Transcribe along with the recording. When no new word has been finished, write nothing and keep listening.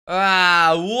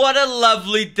Ah, what a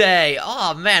lovely day.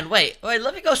 Oh, man, wait,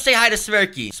 let me go say hi to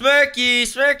Smirky.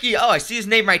 Smirky. Oh, I see his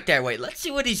name right there. Wait, let's see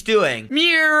what he's doing.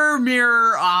 Mirror,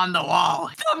 mirror on the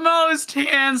wall, the most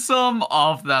handsome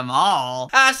of them all.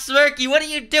 Smirky, what are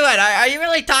you doing? Are you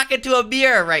really talking to a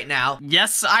mirror right now?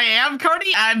 Yes, I am,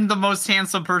 Carty. I'm the most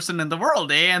handsome person in the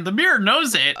world, and the mirror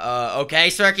knows it. Okay,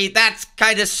 Smirky, that's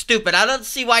kind of stupid. I don't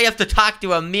see why you have to talk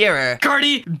to a mirror.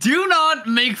 Carty, do not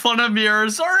make fun of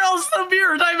mirrors, or else the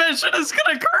mirror dimension is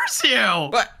gonna curse you.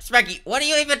 What? Smirky, what are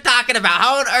you even talking about?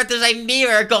 How on earth is a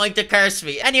mirror going to curse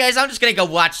me? Anyways, I'm just gonna go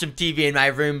watch some TV in my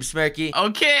room, Smirky.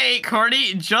 Okay,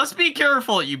 Carty, just be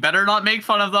careful. You better not make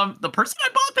fun of them. The person I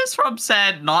bought this from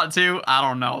said not to. I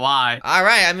don't know why.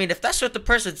 Alright, I mean, if that's what the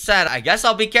person said, I guess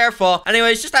I'll be careful.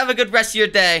 Anyways, just have a good rest of your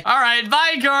day. Alright,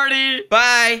 bye, Carty.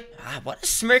 Bye. What is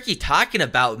Smirky talking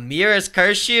about? Mirrors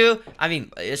curse you? I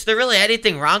mean, is there really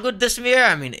anything wrong with this mirror?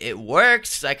 I mean, it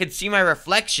works. I can see my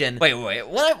reflection. Wait.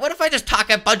 What if I just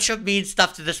talk a bunch of mean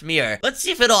stuff to this mirror? Let's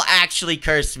see if it'll actually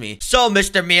curse me. So,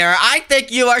 Mr. Mirror, I think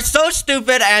you are so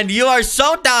stupid and you are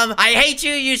so dumb. I hate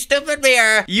you, you stupid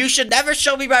mirror. You should never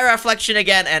show me my reflection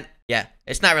again. And yeah,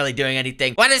 it's not really doing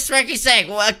anything. What is Smirky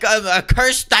saying? A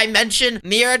cursed dimension?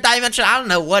 Mirror dimension? I don't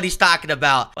know what he's talking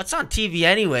about. What's on TV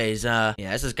anyways? Yeah,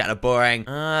 this is kind of boring.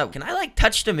 Can I, like,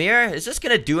 touch the mirror? Is this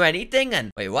gonna do anything?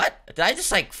 And wait, what? Did I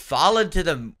just, like, fall into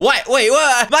the... Wait,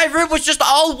 my room was just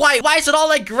all white. Why is it all,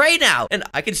 like, gray now? And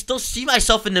I can still see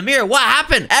myself in the mirror. What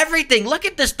happened? Everything. Look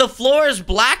at this. The floor is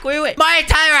black. Wait. My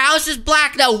entire house is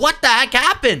black now. What the heck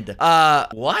happened?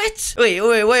 What?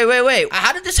 Wait.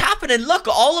 How did this happen? And look,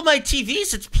 all of my TVs,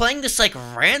 it's playing this, like,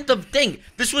 random thing.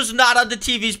 This was not on the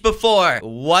TVs before.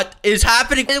 What is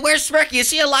happening? Where's Smirky? Is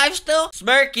he alive still?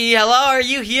 Smirky, hello? Are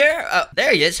you here?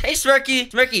 There he is. Hey, Smirky,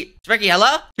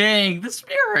 hello? Dang, this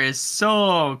mirror is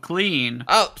so clean.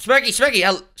 Oh, Smirky,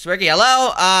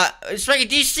 hello? Smirky,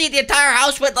 do you see the entire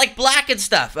house went, like, black and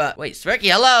stuff? Wait,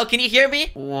 Smirky, hello? Can you hear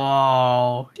me?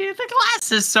 Whoa. Dude, the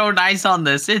glass is so nice on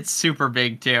this. It's super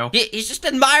big, too. He's just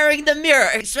admiring the mirror.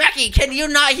 Smirky, can you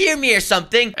not hear me or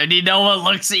something? And you know what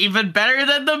looks even better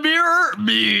than the mirror?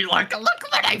 Me. Like,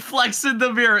 look when I flex in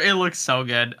the mirror. It looks so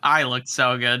good. I look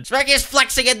so good. Smirky is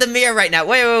flexing in the mirror right now.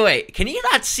 Wait. Can you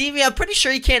not see me? I'm pretty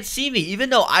sure he can't see me, even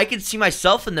though I can see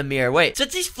myself in the mirror. Wait,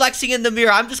 since he's flexing in the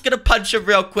mirror, I'm just gonna punch him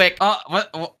real quick.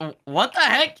 What the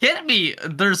heck hit me?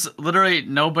 There's literally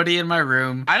nobody in my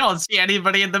room. I don't see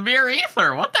anybody in the mirror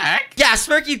either. What the heck? Yeah,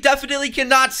 Smirky definitely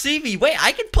cannot see me. Wait,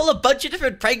 I can pull a bunch of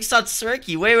different pranks on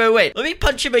Smirky. Wait. Let me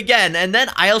punch him again, and then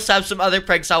I also have some other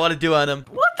pranks I want to do on him.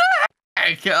 What the heck?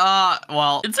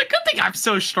 Well, it's a good thing I'm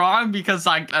so strong because,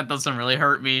 like, that doesn't really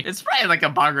hurt me. It's probably like a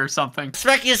bug or something.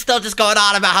 Smirky is still just going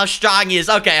on about how strong he is.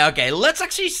 Okay. Let's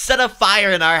actually set a fire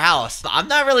in our house. I'm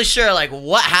not really sure, like,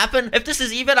 what happened, if this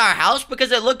is even our house,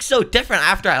 because it looks so different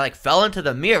after I, like, fell into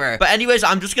the mirror. But anyways,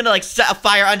 I'm just gonna, like, set a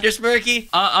fire under Smirky.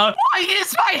 Why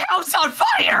is my house on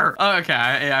fire?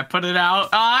 Okay, I put it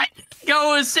out.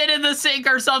 Go sit in the sink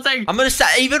or something. I'm gonna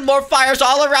set even more fires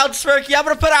all around Smirky. I'm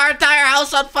gonna put our entire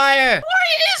house on fire.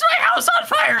 Why is my house on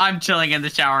fire? I'm chilling in the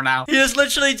shower now. He is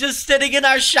literally just sitting in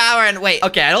our shower and wait.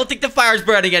 Okay, I don't think the fire's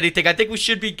burning anything. I think we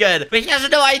should be good. But he has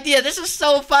no idea. This is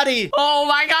so funny. Oh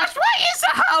my gosh, why is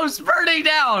the house burning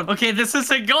down? Okay, this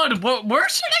isn't good. Where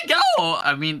should I go?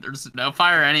 I mean, there's no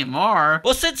fire anymore.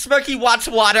 Well, since Smirky wants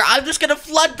water, I'm just gonna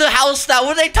flood the house now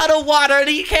with a ton of water and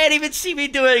he can't even see me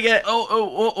doing it.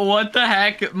 What the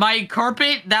heck? My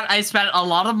carpet that I spent a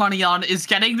lot of money on is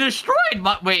getting destroyed.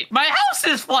 But wait, my house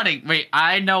is flooding. Wait,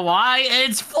 I know why.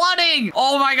 It's flooding.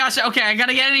 Oh my gosh. Okay, I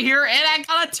gotta get in here and I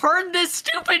gotta turn this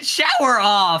stupid shower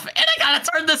off. And I gotta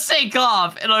turn the sink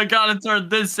off. And I gotta turn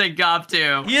this sink off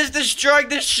too. He is destroying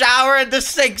the shower and the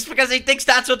sinks because he thinks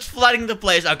that's what's flooding the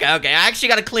place. Okay. I actually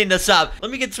gotta clean this up.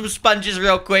 Let me get some sponges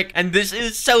real quick. And this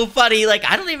is so funny. Like,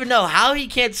 I don't even know how he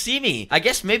can't see me. I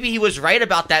guess maybe he was right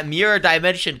about that mirror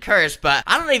dimension curse, but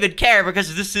I don't even care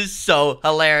because this is so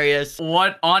hilarious.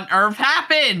 What on earth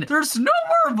happened? There's no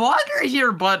more water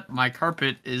here, but my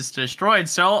carpet is destroyed.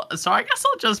 So I guess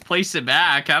I'll just place it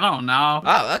back. I don't know.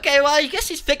 Oh, okay. Well, I guess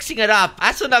he's fixing it up.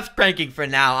 That's enough pranking for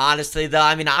now, honestly, though.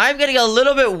 I mean, I'm getting a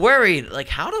little bit worried. Like,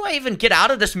 how do I even get out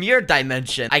of this mirror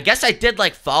dimension? I guess I did,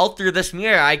 like, fall through this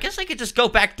mirror. I guess I could just go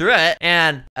back through it.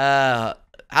 And,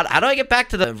 how do I get back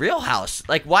to the real house?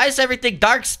 Like, why is everything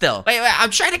dark still? Wait,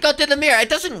 I'm trying to go through the mirror. It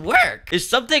doesn't work. Is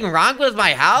something wrong with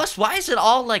my house? Why is it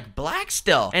all like black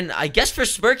still? And I guess for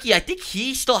Smirky, I think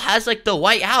he still has like the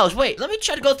white house. Wait, let me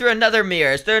try to go through another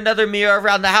mirror. Is there another mirror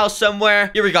around the house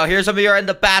somewhere? Here we go. Here's a mirror in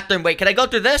the bathroom. Wait, can I go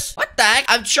through this? What the heck?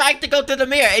 I'm trying to go through the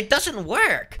mirror. It doesn't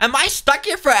work. Am I stuck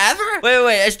here forever?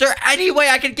 Wait. Is there any way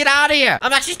I can get out of here?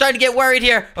 I'm actually starting to get worried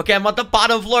here. Okay, I'm on the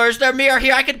bottom floor. Is there a mirror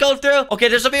here I can go through? Okay,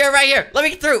 there's a mirror right here. Let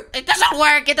me get through. It doesn't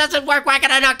work. It doesn't work. Why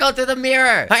can I not go through the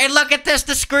mirror? Hey, look at this.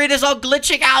 The screen is all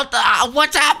glitching out.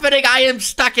 What's happening? I am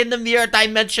stuck in the mirror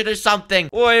dimension or something.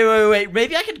 Wait.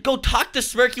 Maybe I could go talk to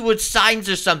Smirky with signs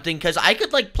or something, because I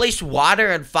could like place water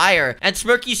and fire, and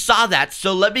Smirky saw that.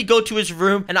 So let me go to his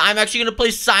room, and I'm actually gonna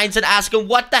place signs and ask him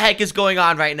what the heck is going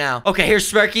on right now. Okay,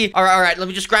 here's Smirky. All right. Let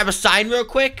me just grab a sign real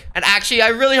quick. And actually, I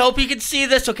really hope he can see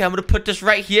this. Okay, I'm gonna put this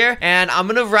right here, and I'm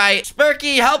gonna write,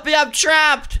 Smirky, help me, I'm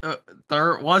trapped.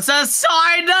 There was a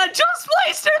sign that just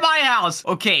placed in my house.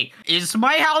 Okay, is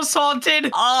my house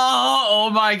haunted? Oh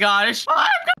my gosh. I'm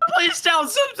gonna place down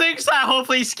some things that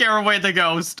hopefully scare away the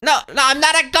ghost. No, I'm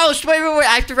not a ghost. Wait.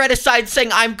 I have to write a sign saying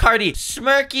I'm Carty.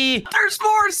 Smirky. There's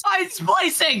more signs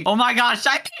placing. Oh my gosh,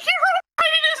 I can hear it.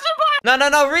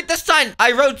 No, read the sign.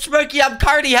 I wrote, Smirky, I'm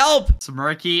Carty, help.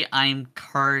 Smirky, I'm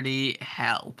Carty,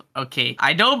 help. Okay,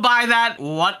 I don't buy that.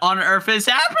 What on earth is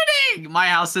happening? My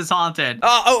house is haunted.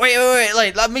 Oh,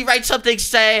 wait. Let me write something,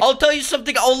 say, I'll tell you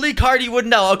something only Carty would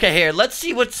know. Okay, here, let's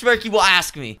see what Smirky will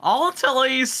ask me. I'll tell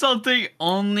you something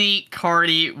only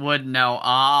Carty would know.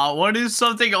 What is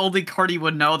something only Carty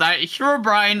would know that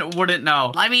Herobrine wouldn't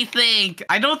know? Let me think.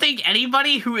 I don't think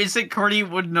anybody who isn't Carty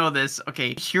would know this.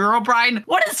 Okay, Herobrine,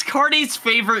 what is Carty's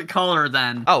favorite color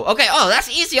then? Oh, okay. Oh, that's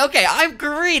easy. Okay, I'm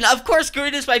green. Of course,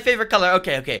 green is my favorite color.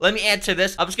 Okay. Let me answer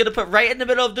this. I'm just gonna put right in the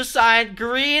middle of the sign,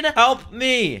 green, help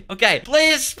me. Okay,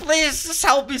 please, just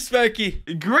help me,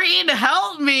 Smirky. Green,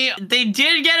 help me. They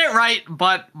did get it right,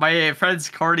 but my friend's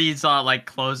Carty's like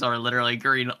clothes are literally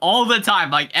green all the time,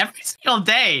 like every single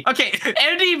day. Okay,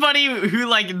 anybody who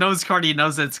like knows Carty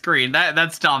knows it's green.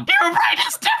 That's dumb. Herobrine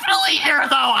is definitely here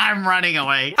though. I'm running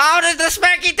away. How does the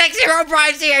Smirky think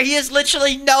Herobrine's here? He is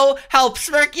literally no help.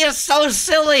 Smirky is so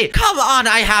silly. Come on,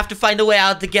 I have to find a way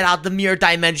out to get out the mirror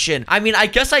dimension. I mean, I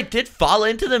guess I did fall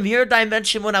into the mirror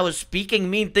dimension when I was speaking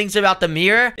mean things about the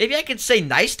mirror. Maybe I could say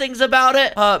nice things about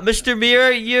it. Mr.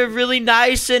 Mirror, you're really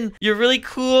nice and you're really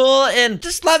cool and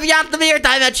just let me out the mirror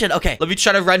dimension. Okay, let me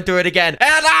try to run through it again.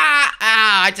 And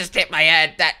I just hit my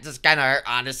head. That just kind of hurt,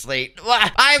 honestly.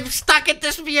 I'm stuck in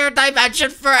this mirror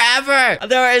dimension forever.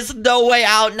 There is no way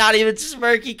out. Not even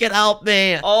Smirky can help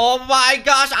me. Oh my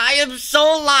gosh, I am so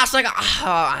lost. Like,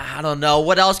 I don't know.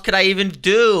 What else could I even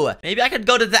do? Maybe I could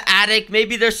go to the attic.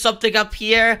 Maybe there's something up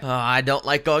here. Oh, I don't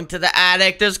like going to the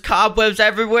attic. There's cobwebs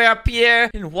everywhere up here.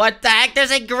 And what the heck?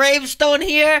 There's a gravestone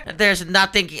here. There's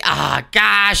nothing.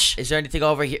 Gosh. Is there anything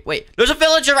over here? Wait, there's a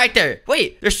villager right there.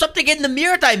 Wait, there's something in the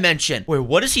mirror dimension. Wait,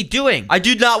 what is he doing? I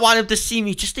do not want him to see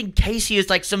me, just in case he is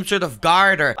like some sort of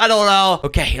guard or I don't know.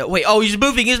 Okay, wait. Oh, he's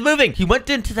moving. He went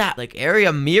into that like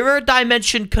area mirror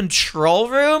dimension control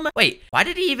room. Wait, why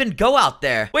did he even go out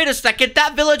there? Wait a second.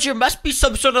 That villager must be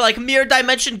some sort of like mirror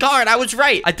dimension guard. I was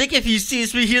right. I think if he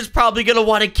sees me, he is probably gonna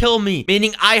want to kill me,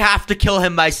 meaning I have to kill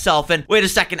him myself. And wait a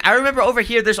second. I remember over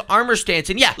here there's armor stands.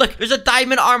 And yeah, look, there's a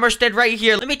diamond armor stand right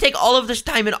here. Let me take all of this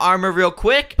diamond armor real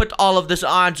quick. Put all of this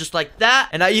on just like that.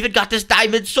 And I even got this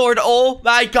diamond sword. Oh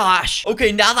my gosh.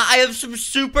 Okay, now that I have some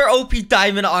super OP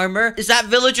diamond armor, is that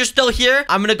villager still here?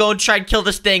 I'm gonna go and try and kill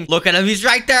this thing. Look at him. He's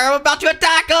right there. I'm about to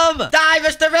attack him. Die,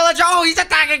 Mr. Villager. Oh, he's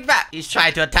attacking back. He's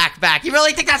trying to attack back. You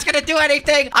really think that's gonna do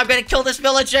anything? I'm gonna kill this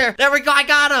villager. There we go. I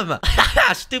got him.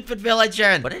 Stupid villager.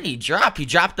 And what did he drop? He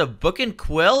dropped a book and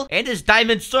quill and his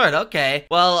diamond sword. Okay.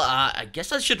 Well, I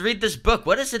guess I should read this book.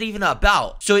 What is it even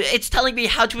about? So it's telling me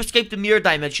how to escape the mirror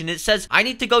dimension. It says I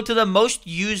need to go to the most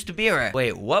used mirror.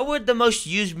 Wait, what would the most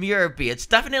used mirror be? It's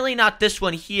definitely not this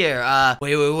one here.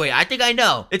 Wait. I think I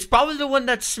know. It's probably the one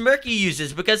that Smirky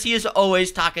uses because he is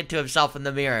always talking to himself in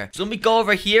the mirror. So let me go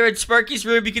over here in Smirky's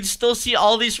room. You can still see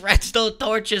all these redstone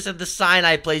torches and the sign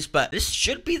I placed, but this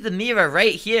should be the mirror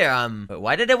right here.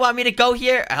 Why did it want me to go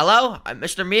here? Hello?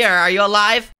 Mr. Mirror, are you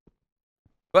alive?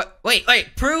 Wait,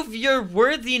 prove your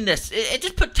worthiness. It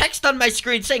just put text on my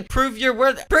screen saying, prove your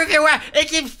worth. Prove your worth. It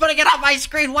keeps putting it on my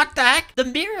screen. What the heck? The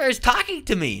mirror is talking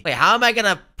to me. Wait, how am I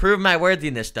gonna prove my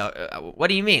worthiness though? What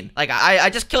do you mean? Like, I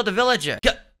just killed a villager.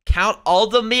 count all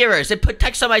the mirrors. It put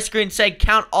text on my screen saying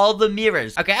count all the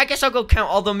mirrors. Okay, I guess I'll go count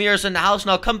all the mirrors in the house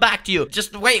and I'll come back to you.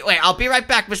 Just wait. I'll be right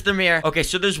back, Mr. Mirror. Okay,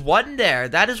 so there's one there.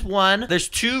 That is one. There's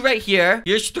two right here.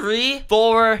 Here's 3,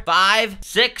 4, 5,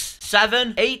 6,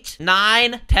 7, 8,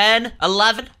 9, 10,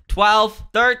 11, 12,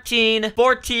 13,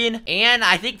 14, and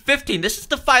I think 15. This is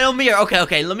the final mirror.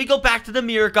 Okay, let me go back to the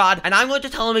mirror god, and I'm going to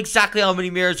tell him exactly how many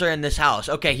mirrors are in this house.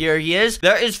 Okay, here he is.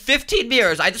 There is 15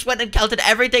 mirrors. I just went and counted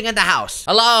everything in the house.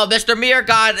 Hello, Mr. Mirror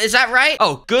God. Is that right?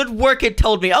 Oh, good work, it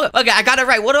told me. Oh, okay, I got it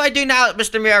right. What do I do now,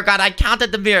 Mr. Mirror God? I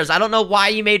counted the mirrors. I don't know why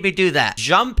you made me do that.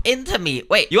 Jump into me.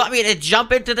 Wait, you want me to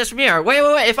jump into this mirror? Wait.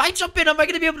 If I jump in, am I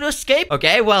going to be able to escape?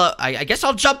 Okay, well, I guess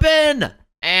I'll jump in.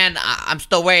 And I'm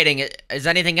still waiting. Is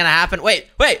anything gonna happen? Wait,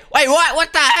 what?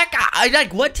 What the heck? I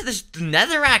like went to this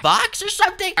netherrack box or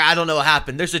something? I don't know what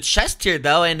happened. There's a chest here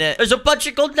though, and there's a bunch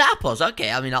of golden apples. Okay,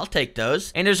 I mean, I'll take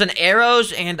those. And there's an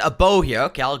arrows and a bow here.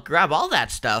 Okay, I'll grab all that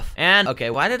stuff. And,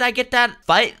 okay, why did I get that?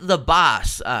 Fight the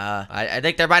boss. I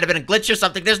think there might have been a glitch or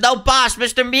something. There's no boss,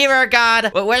 Mr. Mirror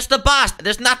God. Where's the boss?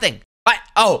 There's nothing.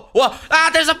 Oh, whoa,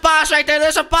 there's a boss right there.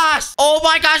 There's a boss. Oh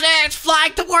my gosh, it's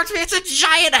flying towards me. It's a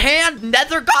giant hand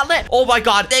nether gauntlet. Oh my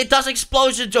god, it does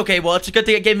explosions. Okay, well, it's a good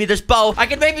thing it gave me this bow. I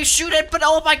can maybe shoot it, but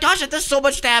oh my gosh, it does so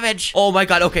much damage. Oh my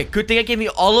god, okay, good thing it gave me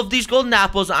all of these golden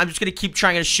apples. I'm just gonna keep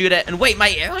trying to shoot it. And wait, my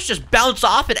arrows just bounce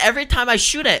off it every time I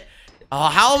shoot it. Oh,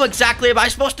 how exactly am I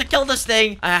supposed to kill this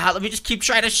thing? Let me just keep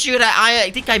trying to shoot it. I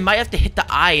think I might have to hit the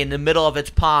eye in the middle of its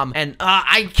palm. And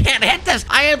I can't hit this.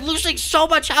 I am losing so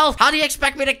much health. How do you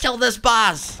expect me to kill this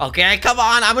boss? Okay, come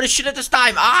on. I'm going to shoot it this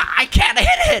time. I can't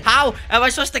hit it. How am I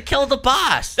supposed to kill the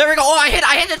boss? There we go. Oh, I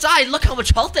hit its eye. Look how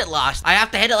much health it lost. I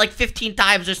have to hit it like 15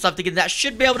 times or something, and that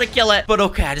should be able to kill it. But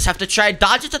okay, I just have to try and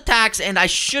dodge its attacks, and I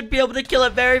should be able to kill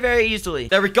it very, very easily.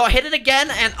 There we go. Hit it again,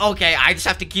 and okay, I just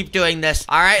have to keep doing this.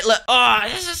 All right, look. Oh,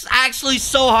 this is actually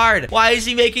so hard. Why is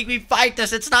he making me fight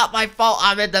this? It's not my fault.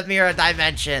 I'm in the mirror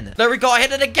dimension. There we go. I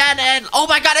hit it again, and oh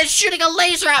my god, it's shooting a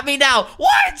laser at me now.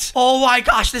 What? Oh my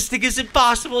gosh, this thing is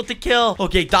impossible to kill.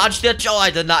 Okay, dodge it. Oh, I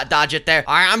did not dodge it there.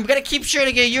 All right, I'm gonna keep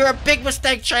shooting you. You're a big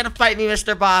mistake trying to fight me,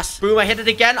 Mr. Boss. Boom, I hit it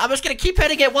again. I'm just gonna keep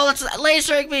hitting it while it's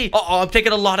lasering me. Uh-oh, I'm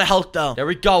taking a lot of health, though. There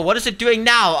we go. What is it doing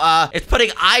now? It's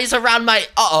putting eyes around my...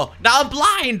 Uh-oh, now I'm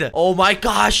blind. Oh my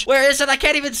gosh. Where is it? I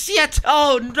can't even see it.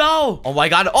 Oh, no. Oh my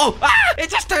god. Oh, it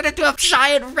just turned into a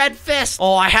giant red fist.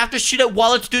 Oh, I have to shoot it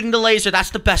while it's doing the laser.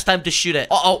 That's the best time to shoot it.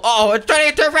 Uh-oh, it's turning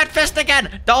into a red fist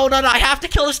again. No, I have to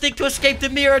kill this thing to escape the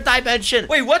mirror dimension.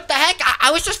 Wait, what the heck?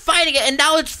 I was just fighting it, and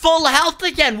now it's full health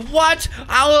again. What?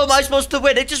 How am I supposed to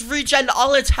win? It just regened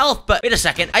all its health. But wait a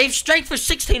second. I have strength for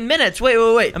 16 minutes. Wait.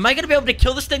 Am I going to be able to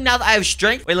kill this thing now that I have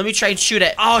strength? Wait, let me try and shoot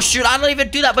it. Oh, shoot. I don't even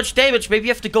do that much damage. Maybe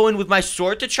you have to go in with my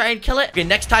sword to try and kill it. Okay,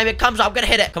 next time it comes, I'm going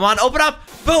to hit it. Come on, open up.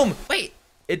 Boom. Wait.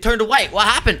 It turned white. What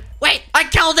happened? Wait, I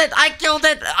killed it.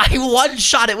 I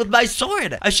one-shot it with my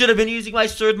sword. I should have been using my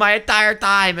sword my entire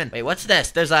time. And wait, what's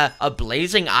this? There's a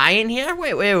blazing eye in here?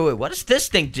 Wait. What does this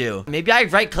thing do? Maybe I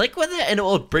right-click with it and it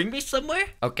will bring me somewhere?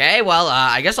 Okay, well,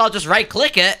 I guess I'll just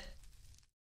right-click it.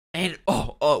 And,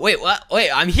 wait, what?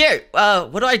 Wait, I'm here.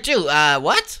 What do I do?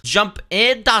 What? Jump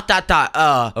in, ...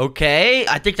 Okay.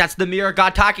 I think that's the mirror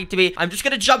god talking to me. I'm just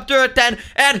gonna jump through it then.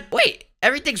 And, wait.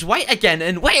 Everything's white again,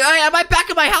 and wait, am I back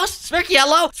in my house? Smirky,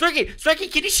 hello?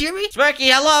 Smirky, can you hear me?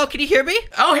 Smirky, hello, can you hear me?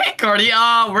 Oh, hey, Carty,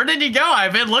 where did you go?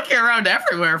 I've been looking around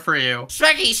everywhere for you.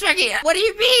 Smirky, what do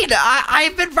you mean?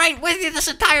 I've been right with you this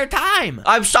entire time.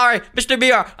 I'm sorry, Mr.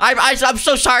 Mirror. I'm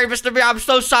so sorry, Mr. Mirror.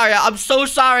 I'm so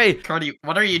sorry. Carty,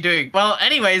 what are you doing? Well,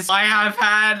 anyways, I have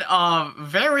had a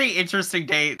very interesting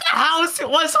day. The house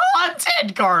was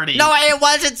haunted, Carty. No, it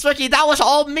wasn't, Smirky. That was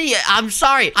all me. I'm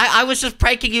sorry. I was just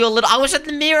pranking you a little. I was in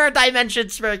the mirror dimension,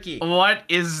 Smirky. What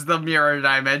is the mirror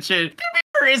dimension? The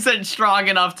mirror isn't strong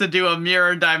enough to do a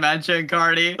mirror dimension,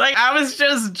 Carty. Like, I was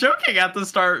just joking at the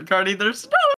start, Carty. There's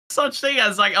no such thing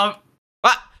as like a...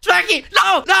 What? Smirky,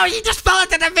 no, you just fell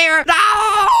into the mirror. No!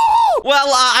 Well,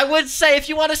 I would say if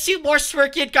you want to see more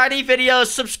Smirky and Carty videos,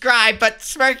 subscribe. But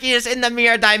Smirky is in the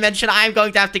mirror dimension. I'm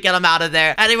going to have to get him out of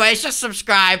there. Anyways, just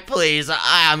subscribe, please.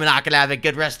 I'm not going to have a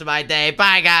good rest of my day.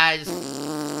 Bye, guys.